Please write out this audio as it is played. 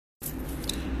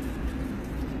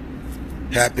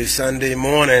Happy Sunday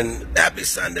morning. Happy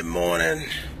Sunday morning.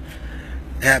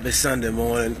 Happy Sunday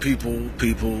morning, people.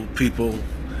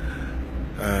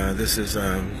 This is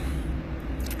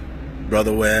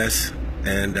Brother Wes,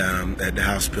 and at the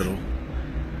hospital. You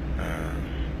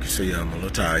can see I'm a little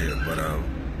tired, but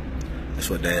that's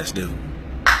what dads do.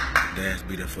 Dads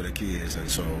be there for the kids, and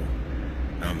so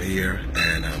I'm here,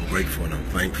 and I'm grateful and I'm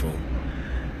thankful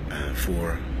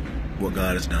for what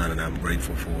God has done, and I'm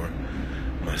grateful for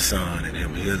my son and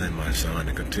him healing my son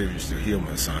and continues to heal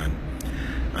my son.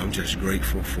 I'm just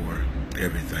grateful for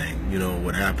everything. You know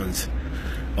what happens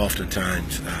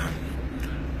oftentimes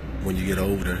when you get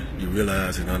older, you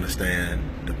realize and understand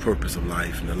the purpose of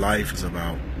life, and the life is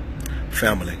about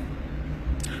family.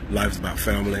 Life is about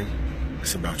family.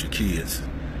 It's about your kids.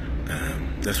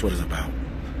 That's what it's about.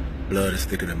 Blood is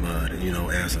thicker than mud, and you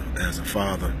know, as a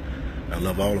father, I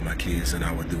love all of my kids, and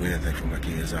I would do anything for my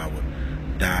kids. I would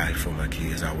die for my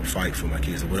kids. I would fight for my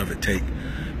kids, or whatever it takes.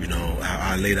 You know,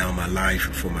 I lay down my life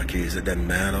for my kids. It doesn't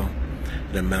matter.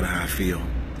 It doesn't matter how I feel.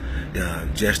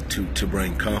 Just to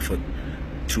bring comfort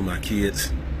to my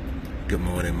kids. Good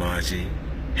morning, Margie.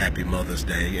 Happy Mother's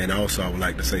Day. And also I would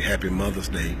like to say Happy Mother's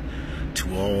Day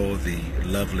to all the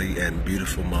lovely and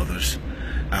beautiful mothers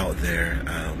out there,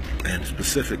 and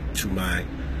specific to my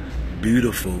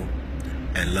beautiful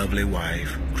and lovely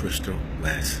wife, Crystal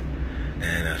West.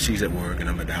 And she's at work, and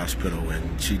I'm at the hospital,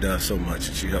 and she does so much,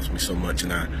 and she helps me so much.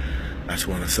 And I just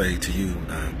want to say to you,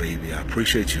 baby, I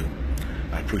appreciate you.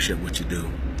 I appreciate what you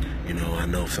do. You know, I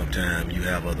know sometimes you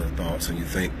have other thoughts, and you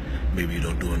think maybe you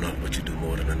don't do enough, but you do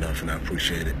more than enough, and I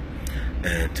appreciate it.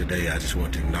 And today I just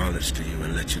want to acknowledge to you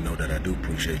and let you know that I do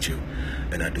appreciate you,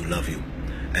 and I do love you.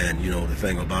 And you know, the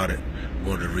thing about it,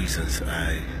 one of the reasons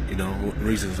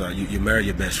you marry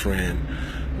your best friend.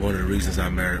 One of the reasons I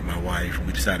married my wife,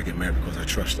 we decided to get married because I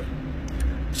trust her.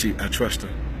 I trust her.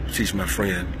 She's my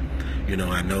friend. You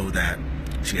know, I know that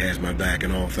she has my back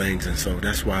in all things, and so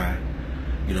that's why,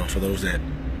 you know, for those that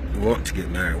want to get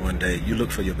married one day, you look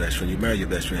for your best friend. You marry your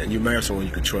best friend, and you marry someone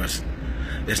you can trust.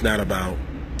 It's not about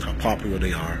how popular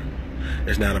they are.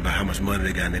 It's not about how much money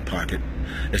they got in their pocket.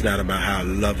 It's not about how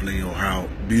lovely or how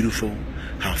beautiful,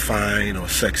 how fine or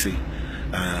sexy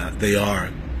they are.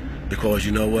 Because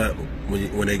you know what?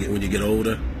 When you get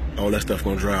older, all that stuff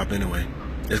gonna drop anyway.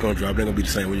 It's gonna drop. They're gonna be the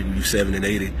same when you're 70 and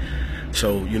 80.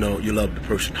 So you know, you love the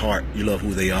person's heart. You love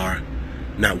who they are,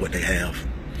 not what they have.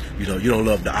 You know, you don't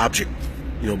love the object,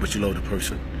 you know, but you love the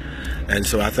person. And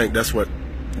so I think that's what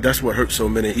hurts so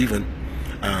many, even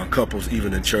couples,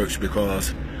 even in church,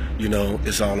 because you know,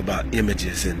 it's all about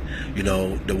images, and you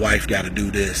know, the wife got to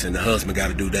do this and the husband got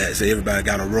to do that. So everybody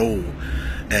got a role.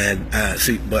 And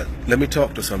see, but let me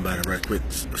talk to somebody right quick.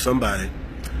 Somebody,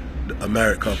 a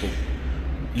married couple,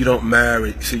 you don't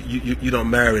marry. See, you don't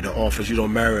marry the office. You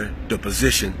don't marry the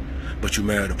position, but you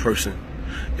marry the person.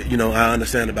 You know, I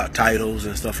understand about titles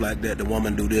and stuff like that. The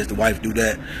woman do this, the wife do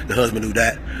that, the husband do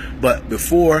that. But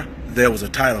before there was a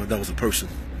title, there was a person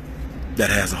that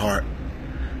has a heart,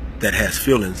 that has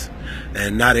feelings,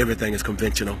 and not everything is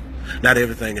conventional. Not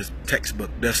everything is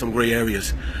textbook. There's some gray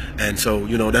areas, and so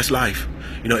you know, that's life.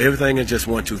 You know, everything is just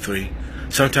 1, 2, 3.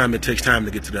 Sometimes it takes time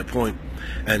to get to that point,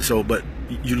 and so, but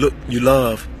you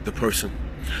love the person,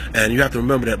 and you have to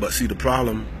remember that. But see, the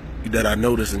problem that I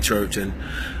noticed in church, and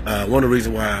one of the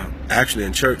reasons why actually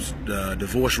in church the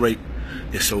divorce rate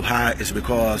is so high is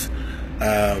because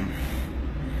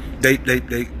they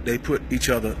put each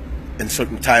other in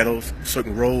certain titles,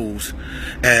 certain roles,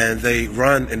 and they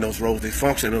run in those roles. They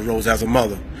function in those roles as a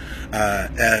mother,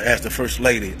 as the first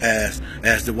lady, as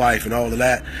the wife, and all of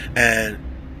that. And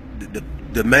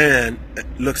the man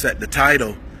looks at the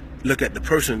title, look at the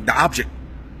person, the object,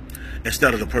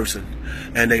 instead of the person,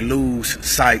 and they lose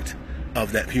sight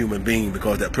of that human being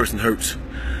because that person hurts.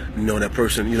 You know, that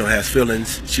person, you know, has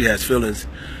feelings. She has feelings.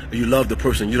 You love the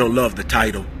person. You don't love the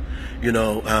title. You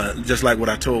know, just like what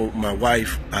I told my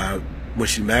wife when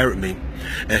she married me,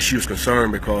 and she was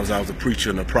concerned because I was a preacher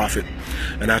and a prophet.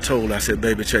 And I told her, I said,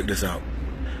 baby, check this out.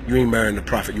 You ain't marrying the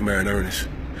prophet, you marrying Ernest.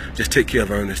 Just take care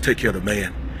of Ernest, take care of the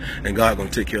man, and God gonna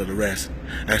take care of the rest.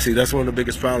 And see, that's one of the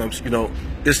biggest problems. You know,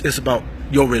 it's about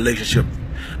your relationship,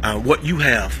 what you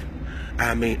have.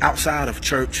 I mean, outside of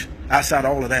church, outside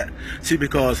of all of that. See,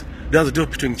 because there's a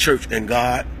difference between church and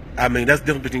God. I mean, that's the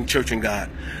difference between church and God,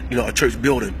 you know, a church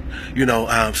building, you know,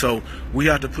 so we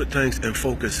have to put things in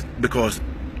focus because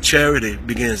charity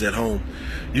begins at home.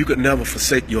 You could never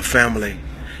forsake your family.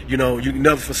 You know, you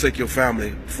never forsake your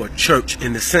family for church,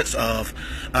 in the sense of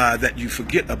that you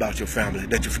forget about your family,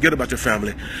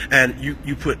 and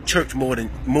you put church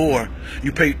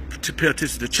you pay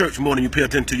attention to church more than you pay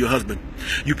attention to your husband.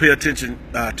 You pay attention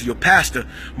to your pastor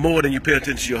more than you pay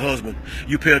attention to your husband.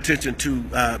 You pay attention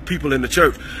to people in the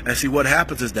church, and see what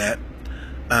happens is that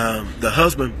the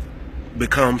husband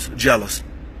becomes jealous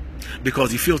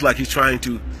because he feels like he's trying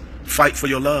to fight for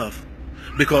your love,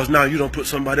 because now you don't put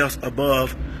somebody else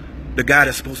above the guy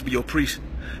that's supposed to be your priest,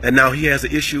 and now he has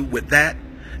an issue with that,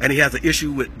 and he has an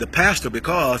issue with the pastor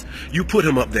because you put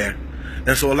him up there.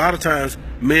 And so a lot of times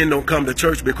men don't come to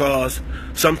church because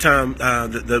sometimes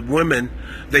the women,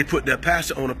 they put their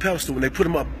pastor on a pedestal and they put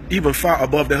him up even far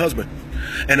above their husband,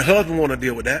 and the husband want to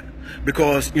deal with that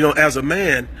because, you know, as a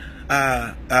man,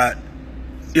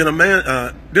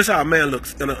 this is how a man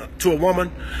looks to a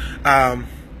woman.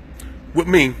 With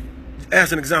me,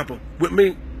 as an example, with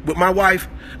my wife,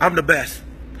 I'm the best.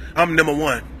 I'm number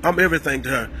one. I'm everything to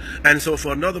her. And so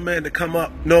for another man to come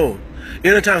up, no.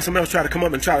 Anytime somebody else try to come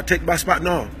up and try to take my spot,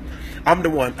 no. I'm the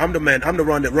one. I'm the man. I'm the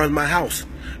one that runs my house.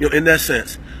 You know, in that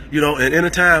sense. You know, and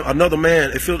anytime another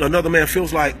man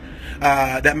feels like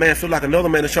that man feels like another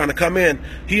man is trying to come in,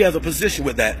 he has a position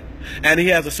with that. And he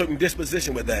has a certain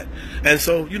disposition with that. And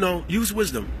so, you know, use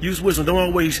wisdom. Use wisdom. Don't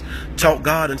always talk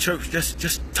God in church.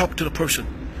 Just talk to the person.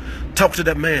 Talk to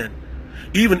that man.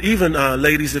 Even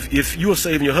ladies, if you are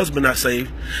saved and your husband not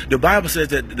saved, the Bible says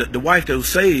that the wife that is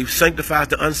saved sanctifies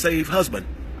the unsaved husband.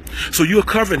 So you're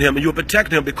covering him and you're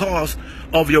protecting him because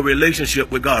of your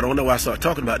relationship with God. I don't know why I started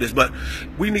talking about this, but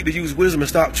we need to use wisdom and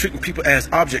stop treating people as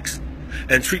objects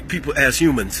and treat people as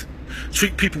humans.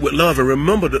 Treat people with love, and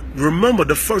remember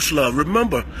the first love.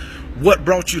 Remember what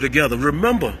brought you together.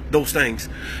 Remember those things.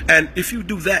 And if you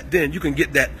do that, then you can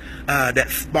get that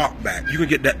spark back. You can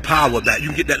get that power back. You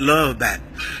can get that love back.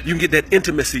 You can get that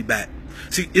intimacy back.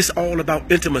 See, it's all about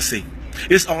intimacy.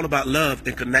 It's all about love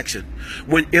and connection.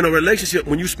 When in a relationship,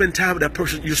 when you spend time with that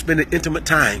person, you're spending intimate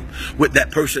time with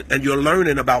that person, and you're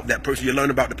learning about that person. You're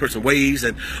learning about the person's ways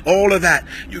and all of that.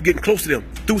 You're getting close to them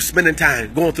through spending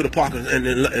time, going through the park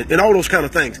and all those kind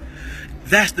of things.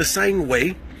 That's the same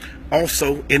way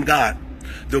also in God.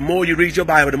 The more you read your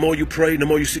Bible, the more you pray, the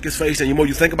more you seek his face, and the more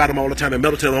you think about him all the time and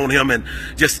meditate on him, and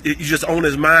you just own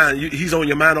his mind. He's on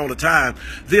your mind all the time.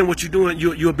 Then what you're doing,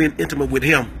 you're being intimate with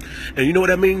him. And you know what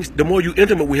that means? The more you're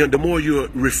intimate with him, the more you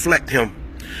reflect him.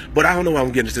 But I don't know why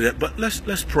I'm getting into that. But let's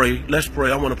pray. Let's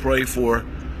pray. I want to pray for,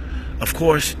 of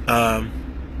course,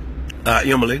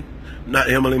 Emily. Not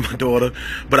Emily, my daughter,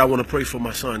 but I want to pray for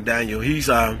my son, Daniel. He's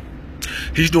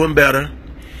doing better.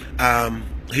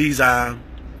 He's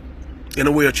in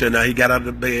a wheelchair now. He got out of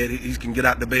the bed. He can get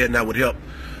out of the bed now with help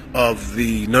of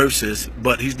the nurses,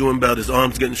 but he's doing better. His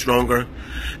arm's getting stronger,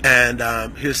 and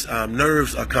his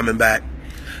nerves are coming back.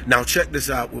 Now check this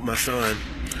out with my son.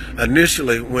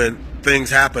 Initially, when things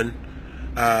happened,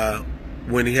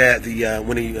 when he had the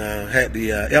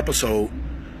episode,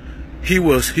 he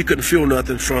couldn't feel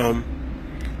nothing from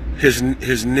his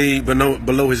knee,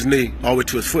 below his knee, all the way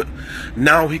to his foot.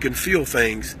 Now he can feel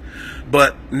things.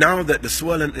 But now that the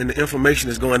swelling and the inflammation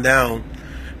is going down,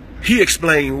 he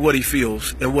explained what he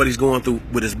feels and what he's going through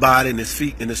with his body and his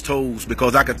feet and his toes,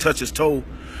 because I can touch his toe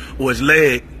or his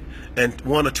leg, and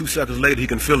 1 or 2 seconds later he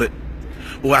can feel it.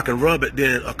 Or I can rub it,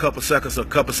 then a couple seconds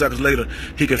later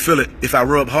he can feel it. If I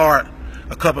rub hard,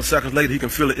 a couple seconds later he can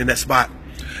feel it in that spot.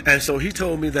 And so he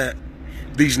told me that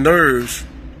these nerves,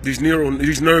 these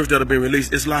nerves that have been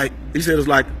released, it's like, he said, it's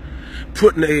like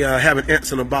putting having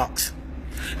ants in a box.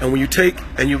 And when you take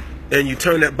and you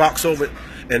turn that box over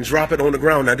and drop it on the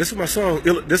ground. Now this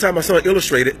is how my son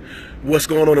illustrated what's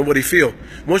going on and what he feel.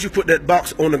 Once you put that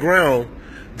box on the ground,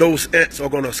 those ants are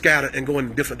going to scatter and go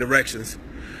in different directions.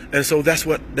 And so that's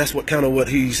what kind of what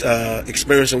he's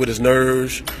experiencing with his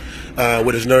nerves.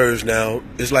 Now,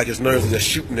 it's like his nerves are just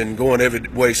shooting and going every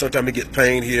way. Sometimes he gets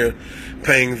pain here,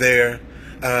 pain there,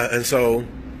 and so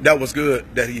that was good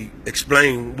that he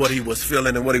explained what he was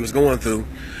feeling and what he was going through.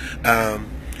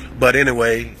 But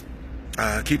anyway,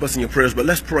 keep us in your prayers. But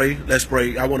let's pray. Let's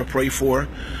pray. I want to pray for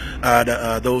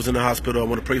those in the hospital. I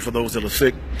want to pray for those that are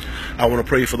sick. I want to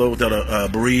pray for those that are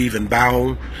bereaved and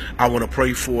bound. I want to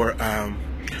pray for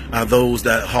those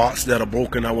that hearts that are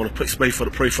broken. I want to pray for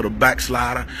the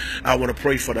backslider. I want to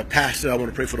pray for the pastor. I want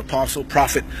to pray for the apostle,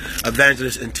 prophet,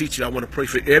 evangelist, and teacher. I want to pray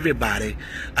for everybody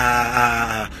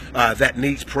that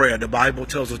needs prayer. The Bible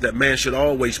tells us that man should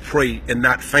always pray and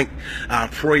not faint.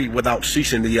 Pray without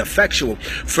ceasing. The effectual,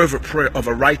 fervent prayer of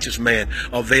a righteous man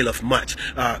availeth much.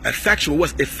 Effectual,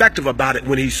 what's effective about it?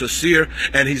 When he's sincere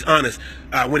and he's honest.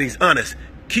 When he's honest,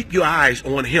 keep your eyes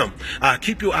on him.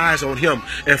 Keep your eyes on him.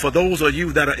 And for those of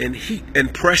you that are in heat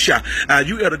and pressure,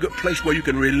 you're at a good place where you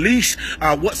can release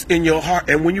what's in your heart.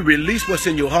 And when you release what's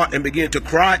in your heart and begin to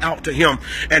cry out to him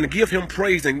and give him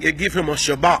praise and give him a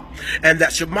Shabbat. And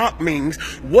that Shabbat means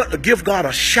give God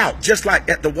a shout, just like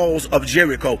at the walls of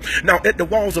Jericho. Now, at the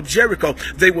walls of Jericho,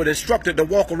 they were instructed to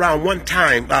walk around one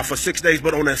time for 6 days.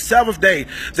 But on the seventh day,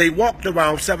 they walked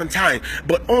around 7 times.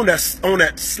 But on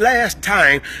that last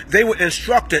time, they were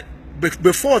instructed.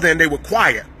 Before then, they were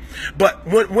quiet. But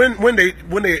when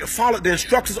they followed the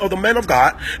instructions of the man of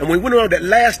God, and we went around that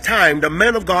last time, the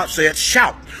man of God said,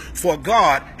 shout, for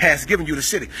God has given you the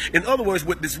city. In other words,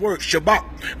 with this word Shabbat,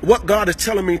 what God is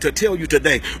telling me to tell you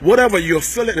today, whatever you're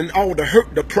feeling and all the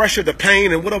hurt, the pressure, the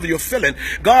pain, and whatever you're feeling,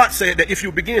 God said that if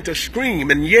you begin to scream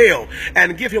and yell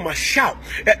and give him a shout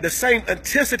at the same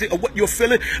intensity of what you're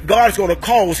feeling, God's going to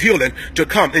cause healing to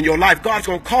come in your life. God's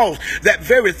going to cause that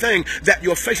very thing that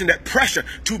you're facing, that pressure,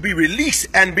 to be released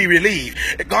and be relieved.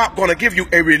 God's going to give you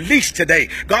a release today.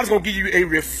 God's going to give you a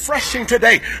refreshing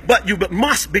today. But you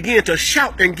must begin to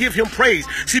shout and give him praise.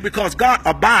 See, because God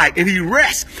abide and he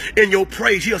rests in your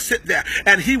praise. He'll sit there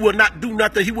and he will not do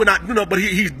nothing. He will not do nothing, but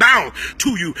he's bound to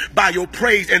you by your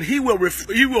praise, and he will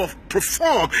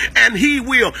perform, and he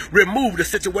will remove the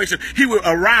situation. He will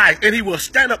arise and he will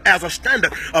stand up as a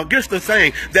standard against the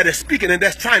thing that is speaking and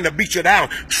that's trying to beat you down.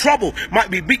 Trouble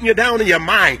might be beating you down in your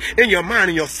mind, and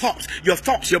your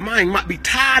thoughts, your mind might be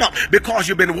tied up because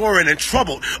you've been worrying and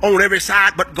troubled on every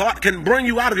side. But God can bring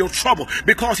you out of your trouble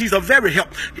because he's a very help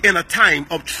in a time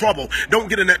of trouble. Don't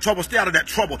get in that trouble. Stay out of that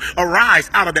trouble. Arise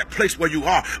out of that place where you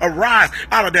are. Arise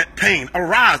out of that pain.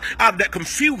 Arise out of that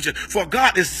confusion. For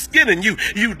God is skinning you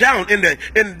down in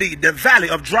the valley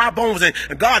of dry bones, and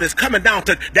God is coming down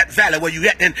to that valley where you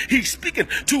at, and he's speaking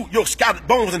to your scattered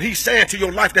bones, and he's saying to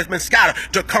your life that's been scattered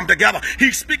to come together.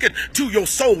 He's speaking to your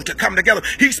soul to come together.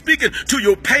 He's speaking to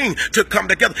your pain to come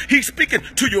together. He's speaking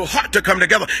to your heart to come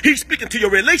together. He's speaking to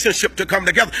your relationship to come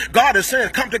together. God is saying,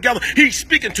 come together. He's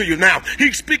speaking to you now.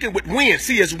 He's speaking with wind.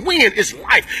 See, his wind is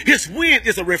life. His wind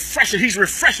is a refresher. He's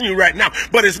refreshing you right now.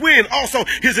 But his wind also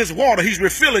is his water. He's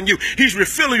refilling you. He's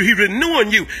refilling you. He's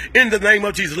renewing you in the name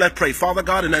of Jesus. Let's pray. Father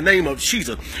God, in the name of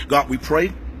Jesus, God, we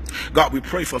pray. God, we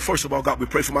pray for, first of all, God, we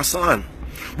pray for my son.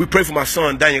 We pray for my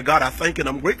son, Daniel. God, I thank you and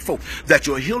I'm grateful that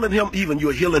you're healing him. Even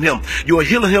you're healing him. You're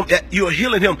healing him. You're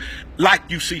healing him like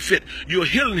you see fit. You're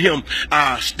healing him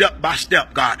step by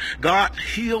step, God. God,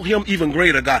 heal him even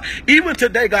greater, God. Even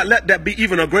today, God, let that be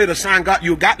even a greater sign, God.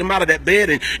 You got him out of that bed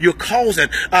and you're causing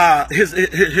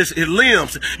his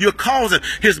limbs. You're causing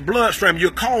his bloodstream.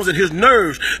 You're causing his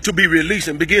nerves to be released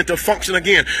and begin to function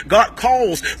again. God,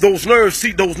 cause those nerves.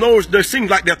 See, those nerves, they seem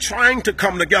like they're trying to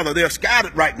come together. They're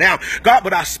scattered right now, God.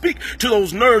 But I speak to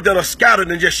those nerves that are scattered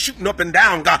and just shooting up and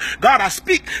down, God. God, I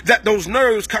speak that those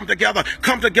nerves come together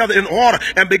in order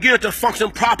and begin to function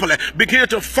properly, begin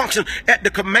to function at the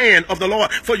command of the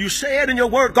Lord. For you said in your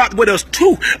word, God, where there's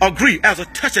two agree as a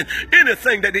touching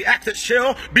anything that the act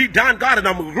shall be done, God. And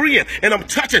I'm agreeing and I'm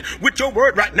touching with your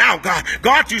word right now, God.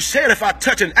 God, you said if I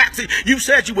touch and act, you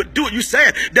said you would do it. You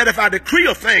said that if I decree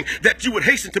a thing that you would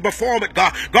hasten to perform it,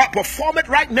 God. God, perform it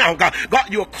right now, God.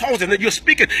 God, you're causing it. You're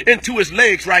speaking into his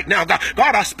legs right now, God.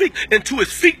 God, I speak into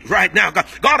his feet right now, God.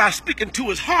 God, I speak into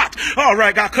his heart. All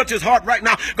right, God, touch his heart right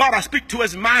now. God, I speak to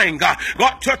his mind, God.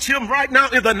 God, touch him right now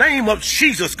in the name of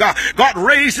Jesus, God. God,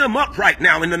 raise him up right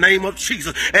now in the name of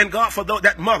Jesus. And God, for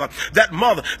that mother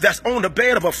that's on the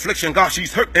bed of affliction, God,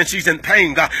 she's hurt and she's in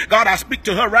pain, God. God, I speak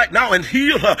to her right now and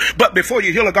heal her. But before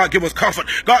you heal her, God, give us comfort.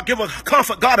 God, give her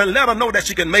comfort, God, and let her know that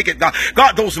she can make it, God.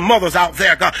 God, those mothers out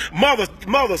there, God,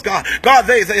 mothers, God, God,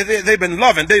 they've been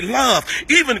loving. They love.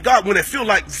 Even God, when it feel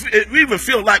like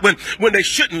when they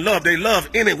shouldn't love, they love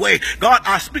anyway. God,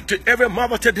 I speak to every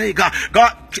mother today, God.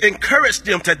 God, encourage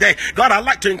them today. God, I'd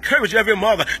like to encourage every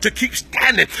mother to keep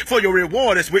standing, for your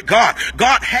reward is with God.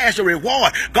 God has your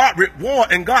reward. God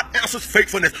reward and God answers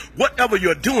faithfulness. Whatever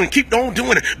you're doing, keep on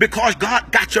doing it because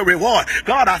God got your reward.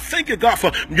 God, I thank you, God,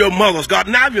 for your mothers, God.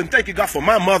 Now I even thank you, God, for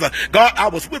my mother. God, I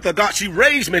was with her, God. She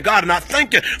raised me, God, and I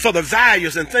thank you for the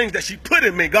values and things that she put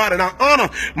in me, God, and I honor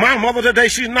my mother today.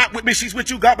 She's not with me, she's with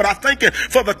you, God, but I thank you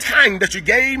for the time that you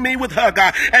gave me with her,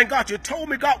 God. And God, you told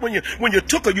me, God, when you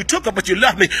took her, but you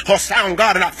left me her sound,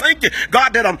 God. And I thank you,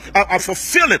 God, that I'm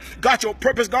fulfilling, God, your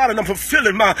purpose, God, and I'm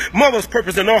fulfilling my mother's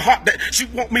purpose in her heart that she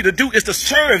want me to do is to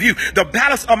serve you, the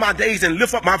balance of my days, and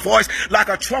lift up my voice like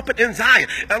a trumpet in Zion.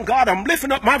 And God, I'm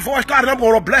lifting up my voice, God, and I'm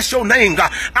going to bless your name,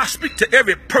 God. I speak to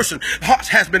every person, hearts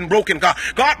has been broken, God.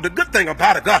 God, the good thing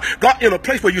about it, God, in a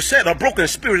place where you said a broken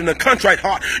spirit and a contrite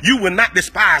heart, you will will not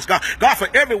despise, God. God, for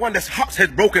everyone that's hearts has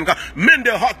broken, God, mend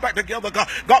their hearts back together, God.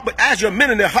 God, but as you're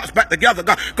mending their hearts back together,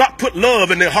 God, God, put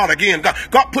love in their heart again, God.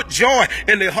 God, put joy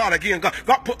in their heart again, God.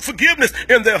 God, put forgiveness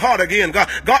in their heart again, God.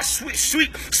 God, sweet,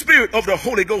 sweet Spirit of the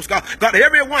Holy Ghost, God. God,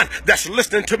 everyone that's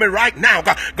listening to me right now,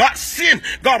 God. God, send,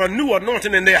 God, a new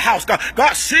anointing in their house, God.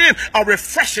 God, send a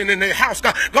refreshing in their house,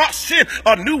 God. God, send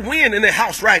a new wind in their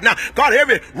house right now. God,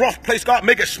 every rough place, God,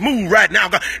 make it smooth right now,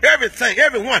 God. Everything,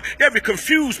 everyone, every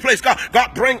confused place, God,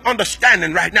 God, bring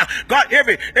understanding right now. God,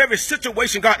 every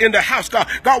situation, God, in the house, God,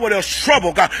 God, where there's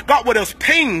trouble, God, God, where there's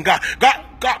pain, God, God,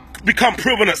 become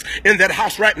prevalence in that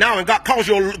house right now, and God, cause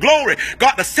your glory,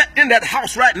 God, to set in that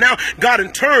house right now, God,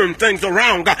 and turn things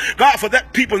around, God. God, for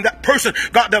that people and that person,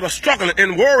 God, that are struggling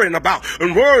and worrying about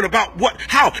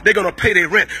how they're going to pay their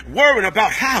rent, worrying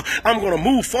about how I'm going to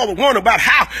move forward, worrying about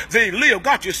how they live.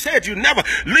 God, you said you never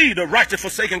leave the righteous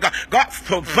forsaken, God. God,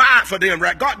 provide for them,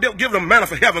 right? God, give them manna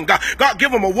for heaven, God. God,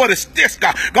 give them a what is this,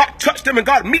 God. God, touch them, and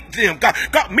God, meet them, God.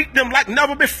 God, meet them like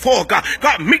never before, God.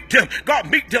 God, meet them, God,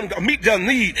 meet them, God, meet their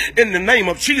need. In the name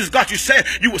of Jesus, God, you said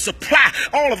you will supply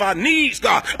all of our needs,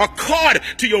 God, according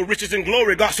to your riches and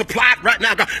glory. God, supply it right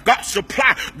now, God. God,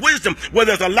 supply wisdom where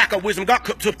there's a lack of wisdom. God,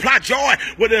 supply joy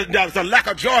where there's a lack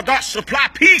of joy. God, supply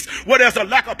peace where there's a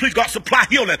lack of peace. God, supply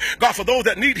healing. God, for those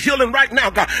that need healing right now,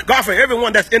 God. God, for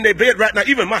everyone that's in their bed right now,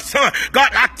 even my son,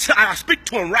 God, I speak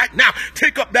to him right now.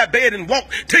 Take up that bed and walk.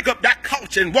 Take up that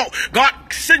couch and walk. God,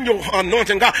 send your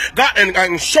anointing, God. God,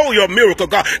 and show your miracle,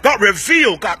 God. God,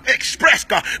 reveal, God, express,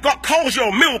 God. God, cause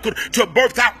your miracle to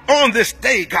birth out on this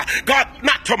day, God. God,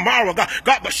 not tomorrow, God.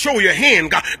 God, but show your hand,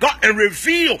 God. God, and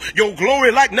reveal your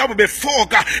glory like never before,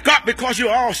 God. God, because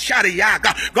you're all Shaddai,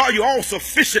 God. God, you're all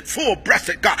sufficient,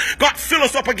 full-breasted, God. God, fill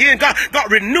us up again, God.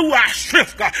 God, renew our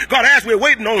strength, God. God, as we're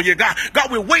waiting on you, God. God,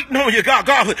 we're waiting on you, God.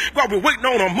 God, we're waiting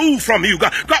on a move from you,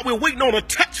 God. God, we're waiting on a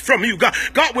touch from you, God.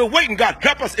 God, we're waiting, God.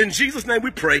 Help us in Jesus' name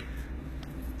we pray.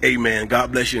 Amen.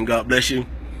 God bless you, and God bless you.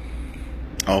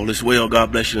 All is well.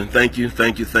 God bless you, and thank you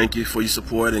for your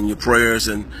support and your prayers.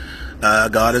 And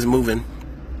God is moving,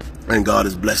 and God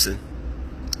is blessing,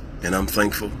 and I'm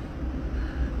thankful.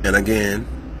 And again,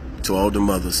 to all the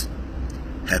mothers,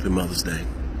 happy Mother's Day.